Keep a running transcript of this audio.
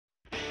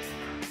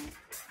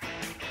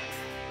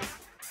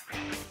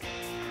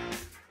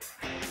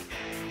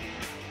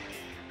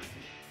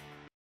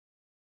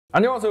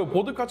안녕하세요.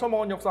 보드카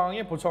처먹은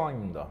역사왕의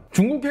보청왕입니다.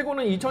 중국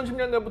해군은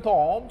 2010년대부터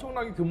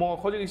엄청나게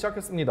규모가 커지기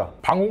시작했습니다.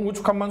 방공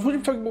구축함만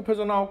수십 척이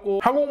뽑혀져 나왔고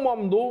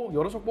항공모함도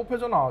여러 척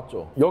뽑혀져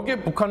나왔죠.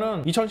 여기에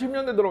북한은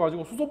 2010년대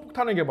들어가지고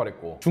수소폭탄을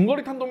개발했고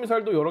중거리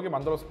탄도미사일도 여러 개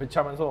만들어서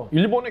배치하면서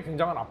일본에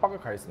굉장한 압박을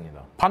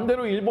가했습니다.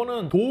 반대로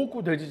일본은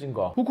도호쿠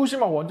대지진과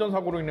후쿠시마 원전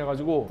사고로 인해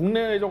가지고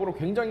국내적으로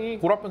굉장히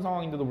골아픈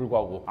상황인데도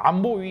불구하고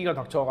안보 위기가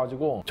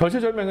닥쳐가지고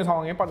절체절명의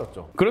상황에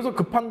빠졌죠. 그래서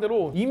급한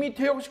대로 이미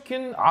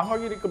퇴역시킨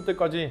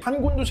아사기리급대까지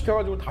한 군도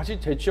시켜가지고 다시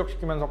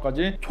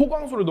재취역시키면서까지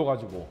초강수를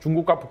둬가지고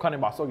중국과 북한에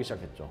맞서기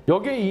시작했죠.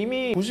 여기에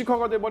이미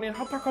부식화가 돼버린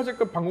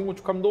하타카제급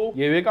방공구축함도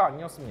예외가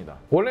아니었습니다.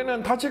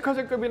 원래는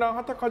타치카제급이랑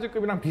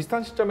하타카제급이랑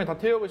비슷한 시점에 다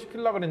퇴역을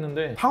시키려고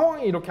했는데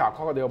상황이 이렇게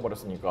악화가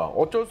되어버렸으니까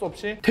어쩔 수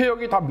없이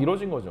퇴역이 다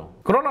미뤄진 거죠.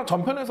 그러나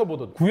전편에서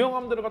보듯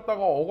구형함들을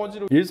갖다가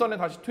어거지로 일선에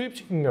다시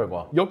투입시킨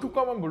결과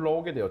역효과만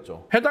물러오게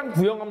되었죠. 해당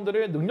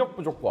구형함들의 능력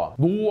부족과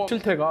노후와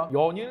실태가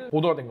연일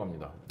보도가 된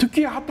겁니다.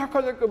 특히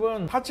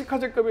하타카제급은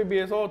타치카제급에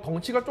비해서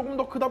덩치가 조금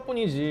더 크다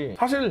뿐이지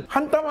사실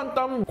한 땀 한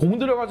땀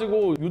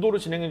공들여가지고 유도를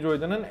진행해줘야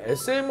되는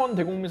SM-1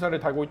 대공미사일을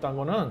달고 있다는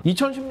거는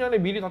 2010년에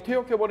미리 다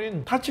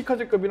퇴역해버린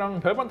타치카제급이랑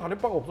별반 다를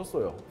바가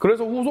없었어요.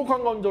 그래서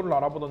후속한 건조를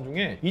알아보던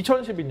중에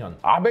 2012년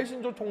아베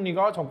신조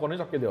총리가 정권을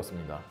잡게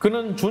되었습니다.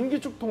 그는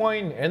준기축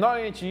통화인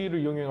엔화의 지위를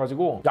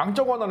이용해가지고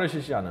양적 완화를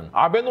실시하는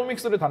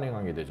아베노믹스를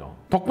단행하게 되죠.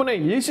 덕분에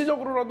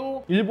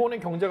일시적으로라도 일본의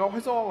경제가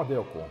활성화가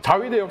되었고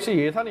자위대 역시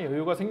예산의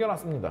여유가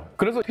생겨났습니다.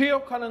 그래서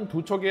퇴역하는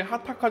두 척의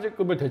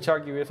하타카제급을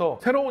대체하기 위해서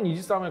새로운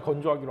이지스함을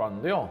건조하기로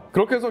하는데요.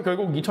 그렇게 해서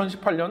결국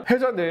 2018년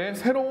해자대에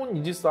새로운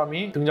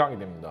이지스함이 등장하게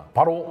됩니다.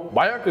 바로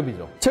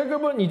마야급이죠.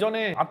 체급은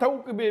이전에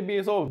아타고급에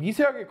비해서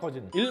미세하게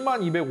커진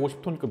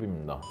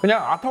 1250톤급입니다.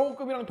 그냥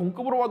아타고급이랑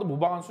동급으로 봐도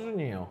무방한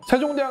수준이에요.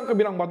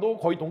 세종대왕급이랑 봐도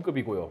거의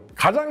동급이고요.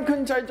 가장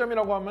큰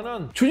차이점이라고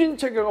하면은 추진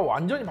체계가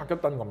완전히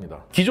바뀌었다는 겁니다.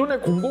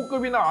 기존의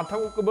공고급이나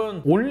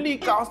아타고급은 온리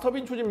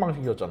가스터빈 추진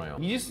방식이었잖아요.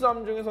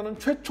 이지스함 중에서는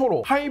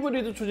최초로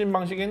하이브리드 추진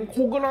방식인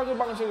코그라즈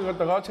방식을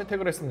갖다가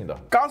채택을 했습니다.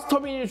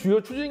 가스터빈이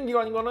주요 추진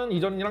기관인 거는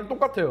이전이랑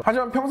똑같아요.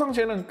 하지만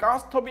평상시에는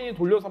가스터빈이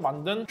돌려서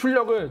만든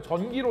출력을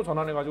전기로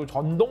전환해가지고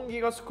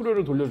전동기가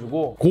스크류를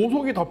돌려주고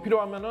고속이 더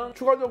필요하면은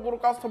추가적으로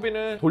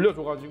가스터빈을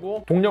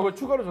돌려줘가지고 동력을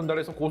추가로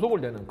전달해서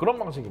고속을 내는 그런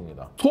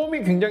방식입니다.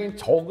 소음이 굉장히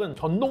적은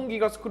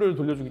전동기가 스크류를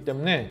돌려주기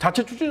때문에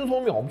자체 추진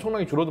소음이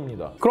엄청나게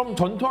줄어듭니다. 그럼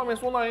전투함의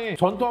소나에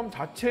전투함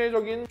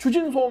자체적인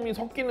추진 소음이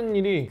섞이는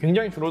일이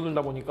굉장히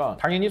줄어들다 보니까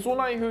당연히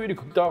소나의 효율이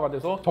극대화가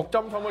돼서 적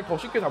잠수함을 더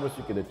쉽게 잡을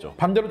수 있게 됐죠.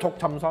 반대로 적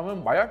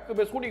잠수함은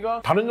마약급의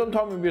소리가 다른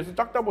전투함에 비해서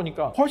작다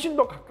보니까 훨씬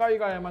더 가까이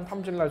가야만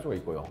탐지를 할 수가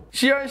있고요.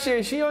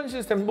 CRC의 시연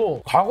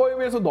시스템도 과거에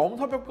비해서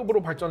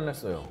넘사벽급으로 발전을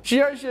했어요.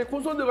 CRC의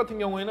콘솔들 같은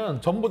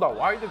경우에는 전부 다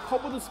와이드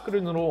커브드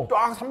스크린으로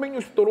쫙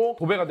 360도로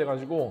도배가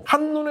돼가지고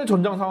한눈에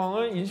전장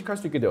상황을 인식할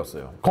수 있게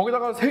되었어요.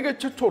 거기다가 세계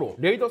최초로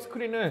레이더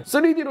스크린을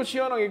 3D로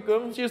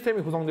시연하게끔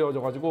시스템이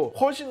구성되어져가지고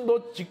훨씬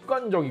더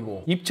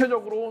직관적이고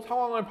입체적으로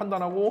상황을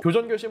판단하고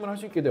교전 결심을 할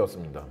수 있게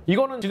되었습니다.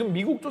 이거는 지금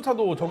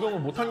미국조차도 적용을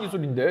못한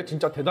기술인데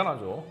진짜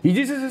대단하죠.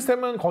 이지스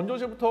시스템은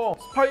건조시부터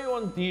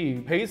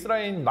스파이-1D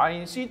베이스라인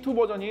 9C2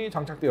 버전이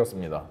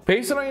장착되었습니다.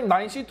 베이스라인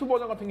 9C2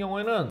 버전 같은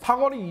경우에는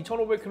사거리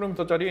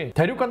 2500km짜리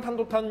대륙간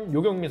탄도탄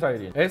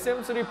요격미사일인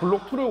SM-3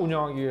 블록2를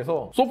운영하기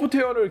위해서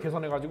소프트웨어를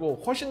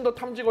개선해가지고 훨씬 더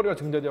탐지거리가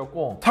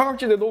증대되었고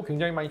사각지대도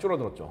굉장히 많이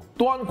줄어들었죠.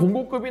 또한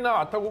공고급이나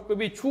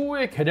아타고급이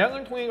추후에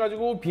개량을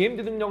통해가지고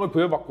BMD 능력을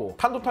부여받고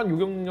탄도탄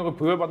요격 능력을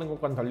부여받은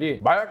것과는 달리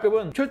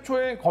마약급은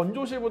최초의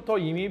건조시부터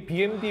이미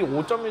BMD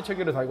 5.1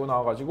 체계를 달고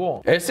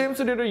나와가지고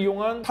SM-3를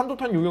이용한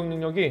탄도탄 요격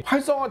능력이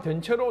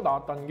활성화된 채로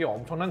나왔다는 게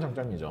엄청난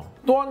장점이죠.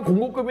 또한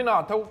공고급이나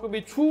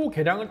아타고급이 추후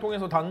개량을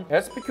통해서 단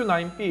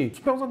SPQ-9B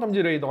수평선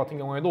탐지 레이더 같은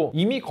경우에도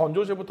이미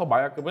건조시부터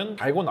마약급은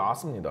달고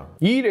나왔습니다.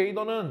 이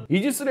레이더는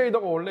이지스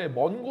레이더가 원래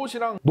먼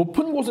곳이랑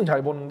높은 곳은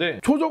잘 보는데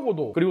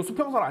초저고도 그리고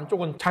수평선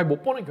안쪽은 잘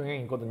못 보는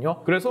경향이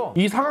있거든요. 그래서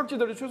이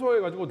사각지대를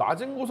최소화해가지고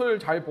낮은 곳을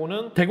잘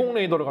보는 대공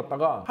레이더를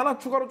갖다가 하나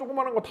추가로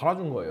조그마한 거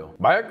달아준 거예요.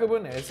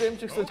 마약급은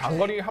SM-6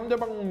 장거리 함대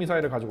방공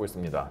미사일을 가지고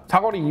있습니다.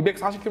 사거리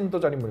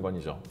 240km짜리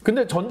물건이죠.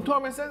 근데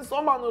전투함의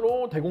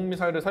센서만으로 대공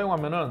미사일을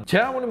사용하면은 제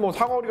아무리 뭐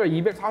사거리가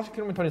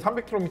 240km니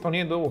 300km니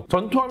해도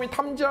전투함이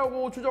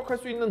탐지하고 추적할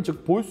수 있는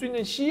즉 볼 수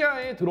있는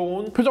시야에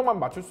들어온 표적만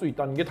맞출 수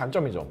있다는 게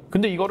단점이죠.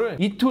 근데 이거를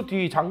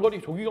E2D 장거리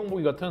조기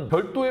경보기 같은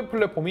별도의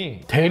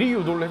플랫폼이 대리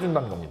유도를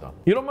해준다는 겁니다.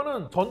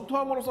 이러면은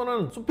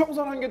전투함으로서는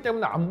수평선 한계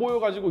때문에 안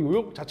보여가지고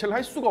요격 자체를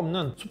할 수가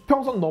없는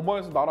수평선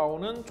너머에서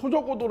날아오는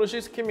초저고도를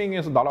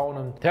시스캐밍해서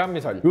날아오는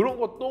대한미사일 이런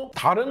것도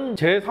다른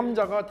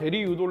제3자가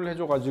대리 유도를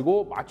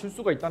해줘가지고 맞출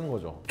수가 있다는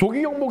거죠.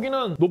 조기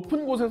경보기는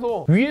높은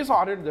곳에서 위에서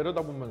아래를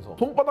내려다보면서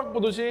손바닥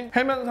보듯이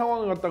해면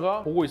상황을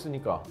갖다가 보고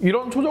있으니까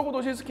이런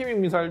초저고도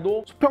시스캐밍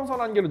미사일도 수평선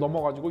한계를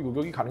넘어가지고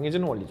요격이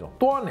가능해지는 원리죠.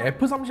 또한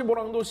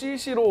F-35랑도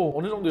CEC로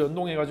어느 정도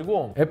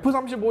연동해가지고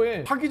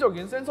F-35의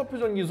파기적인 센서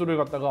표전 기술을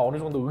갖다가 어느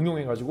정도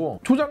응용해가지고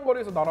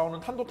초장거리에서 날아오는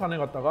탄도탄을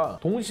갖다가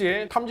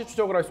동시에 탐지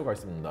추적을 할 수가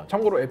있습니다.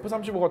 참고로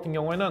F-35 같은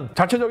경우에는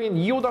자체적인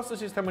이오다스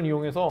시스템을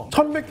이용해서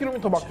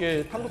 1100km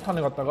밖에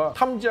탄도탄을 갖다가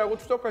탐지하고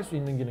추적할 수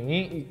있는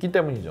기능이 있기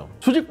때문이죠.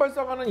 수직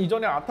발사관은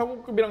이전에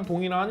아타고급이랑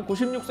동일한 단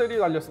 96셀이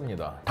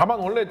달렸습니다. 다만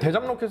원래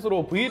대잠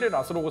로켓으로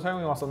VLS로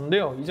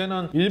사용해왔었는데요.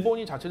 이제는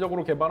일본이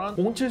자체적으로 개발한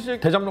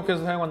 07식 대잠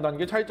로켓을 사용한다는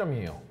게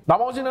차이점이에요.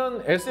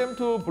 나머지는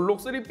SM-2 블록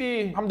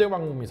 3B 함대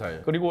방공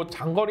미사일, 그리고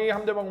장거리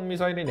함대 방공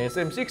미사일인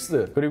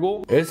SM-6,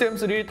 그리고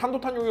SM-3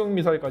 탄도탄 요격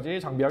미사일까지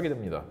장비하게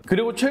됩니다.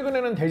 그리고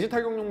최근에는 대지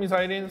타격용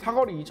미사일인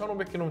사거리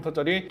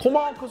 2500km짜리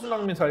토마호크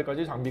순항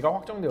미사일까지 장비가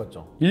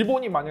확정되었죠.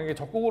 일본이 만약에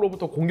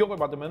적국으로부터 공격을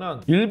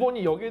받으면은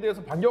일본이 여기에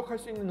대해서 반격할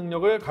수 있는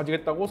능력을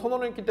가지겠다고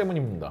선언했기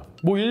때문입니다.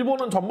 뭐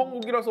일본은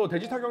전범국이라서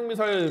대지 타격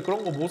미사일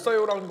그런 거 못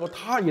사요라는 거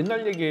다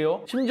옛날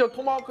얘기예요. 심지어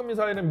토마호크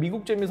미사일은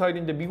미국제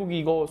미사일인데 미국이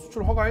이거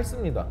수출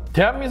허가했습니다.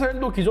 대함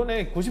미사일도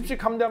기존에 90식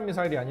함대함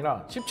미사일이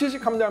아니라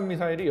 17식 함대함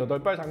미사일이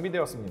 8발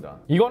장비되었습니다.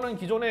 이거는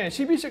기존에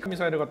 12식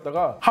미사일을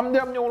갖다가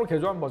함대함용으로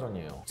개조한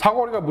버전이에요.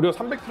 사거리가 무려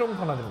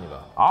 300km나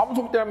됩니다.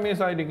 암속 대함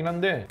미사일이긴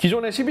한데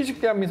기존의 12식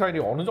대함 미사일이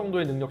어느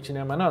정도의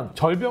능력치냐면은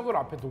절벽을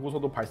앞에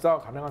두고서도 발사가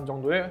가능한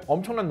정도의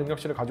엄청난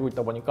능력치를 가지고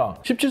있다 보니까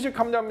 17식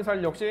함대함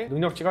미사일 역시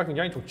능력치가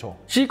굉장히 좋죠.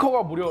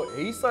 시커가 무려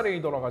A4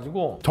 레이더라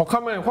가지고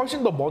적함을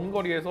훨씬 더 먼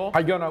거리에서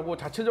발견하고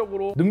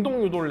자체적으로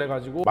능동 유도를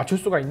내가지고 맞출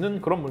수가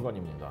있는 그런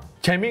물건입니다.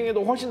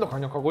 제밍에도 훨씬 더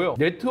강력하고요.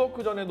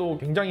 네트워크전에도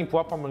굉장히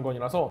부합한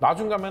물건이라서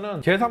나중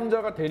가면은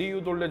제3자가 대리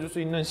유도를 내줄 수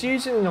있는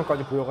CEC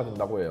능력까지 부여가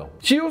된다고 해요.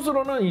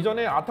 시우스로는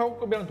이전에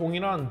아타고급이랑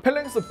동일한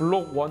펠랭스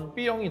블록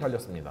 1B형이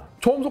달렸습니다.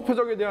 초음속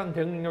표적에 대한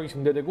대응 능력이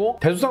증대되고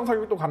대수상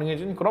사격도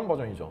가능해진 그런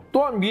버전이죠.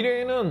 또한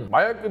미래에는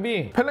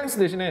마약급이 펠랭스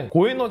대신에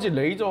고에너지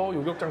레이저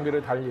요격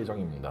장비를 달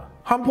예정입니다.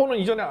 함포는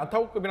이전에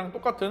아타고급이랑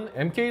똑같은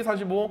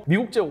MK45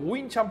 미국제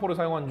 5인치 함포를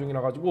사용하는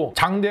중이라 가지고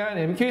장대한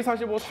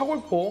MK45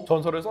 사골포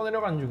전설을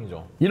써내려가는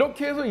중이죠.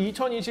 이렇게 해서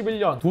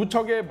 2021년 두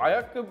척의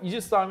마약급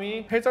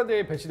이지스함이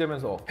해자대에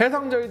배치되면서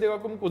해상자위대가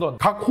꿈꾸던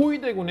각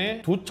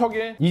호위대군의 두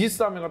척의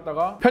이지스함을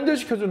갖다가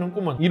편제시켜주는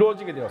꿈은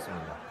이루어지게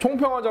되었습니다.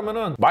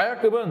 총평하자면은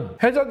마약급은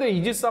해자대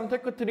이지스함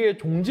테크트리의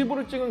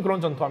종지부를 찍은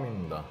그런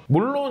전투함입니다.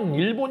 물론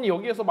일본이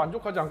여기에서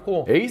만족하지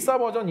않고 A4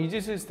 버전 이지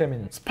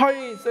시스템인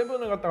스파이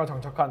 7을 갖다가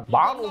장착한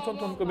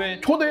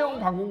 15,000톤급의 초대형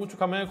방공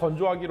구축함을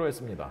건조하기로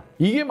했습니다.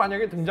 이게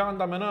만약에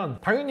등장한다면은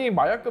당연히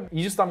마약급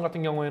이지스함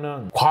같은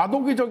경우에는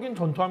과도기적인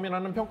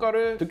전투함이라는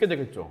평가를 듣게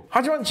되겠죠.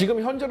 하지만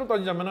지금 현재로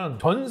따지자면은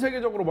전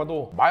세계적으로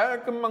봐도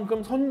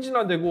마약급만큼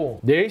선진화되고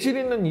내실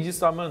있는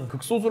이지스함은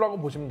극소수라고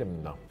보시면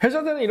됩니다.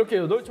 해자대는 이렇게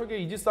 8척의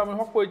이지스함을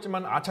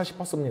확보했지만 아차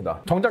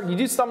싶었습니다. 정작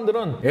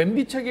이지스함들은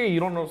MD 체계의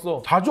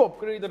일원으로서 자주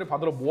업그레이드를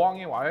받으러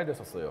모항에 와야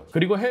됐었어요.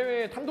 그리고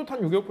해외에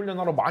탄도탄 요격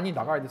훈련하러 많이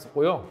나가야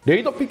됐었고요.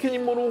 레이더 피켓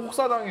임무로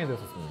혹사당해야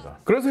됐었습니다.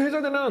 그래서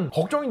해자대는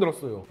걱정이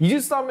들었어요.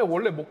 이지스함의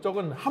원래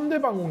목적은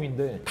함대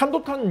방공인데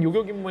탄도탄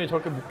요격 임무에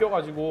저렇게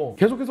묶여가지고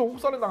계속해서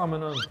혹사를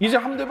당하면은 이제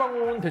함대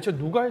방공은 대체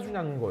누가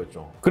해주냐는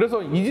거였죠.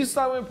 그래서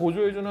이지스함을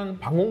보조해주는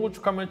방공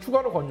구축함을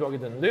추가로 건조하게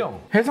되는데요.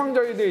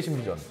 해상자위대의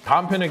신비전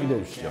다음 편에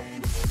기대해 주시죠.